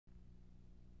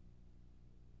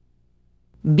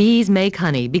Bees make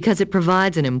honey because it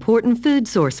provides an important food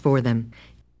source for them.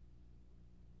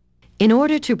 In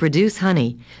order to produce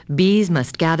honey, bees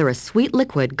must gather a sweet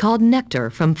liquid called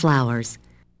nectar from flowers.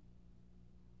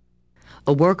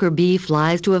 A worker bee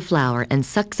flies to a flower and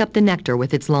sucks up the nectar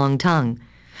with its long tongue.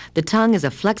 The tongue is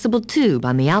a flexible tube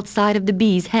on the outside of the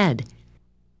bee's head.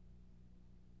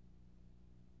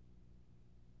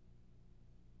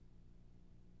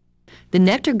 The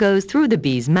nectar goes through the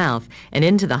bee's mouth and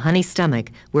into the honey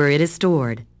stomach, where it is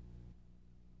stored.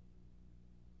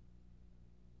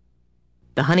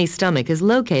 The honey stomach is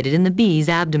located in the bee's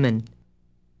abdomen.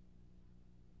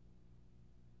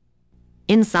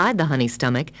 Inside the honey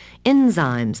stomach,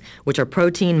 enzymes, which are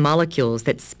protein molecules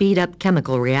that speed up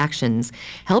chemical reactions,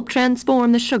 help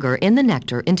transform the sugar in the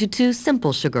nectar into two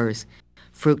simple sugars,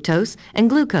 fructose and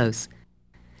glucose.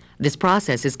 This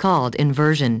process is called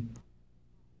inversion.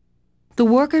 The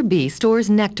worker bee stores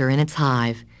nectar in its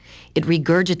hive. It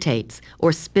regurgitates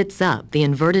or spits up the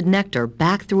inverted nectar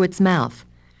back through its mouth.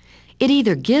 It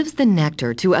either gives the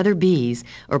nectar to other bees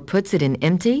or puts it in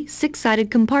empty, six-sided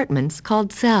compartments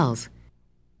called cells.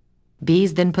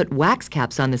 Bees then put wax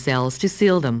caps on the cells to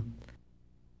seal them.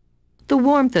 The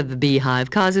warmth of the beehive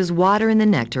causes water in the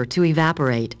nectar to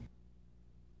evaporate.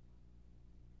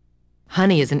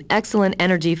 Honey is an excellent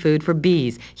energy food for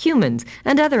bees, humans,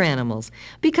 and other animals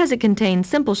because it contains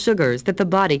simple sugars that the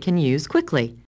body can use quickly.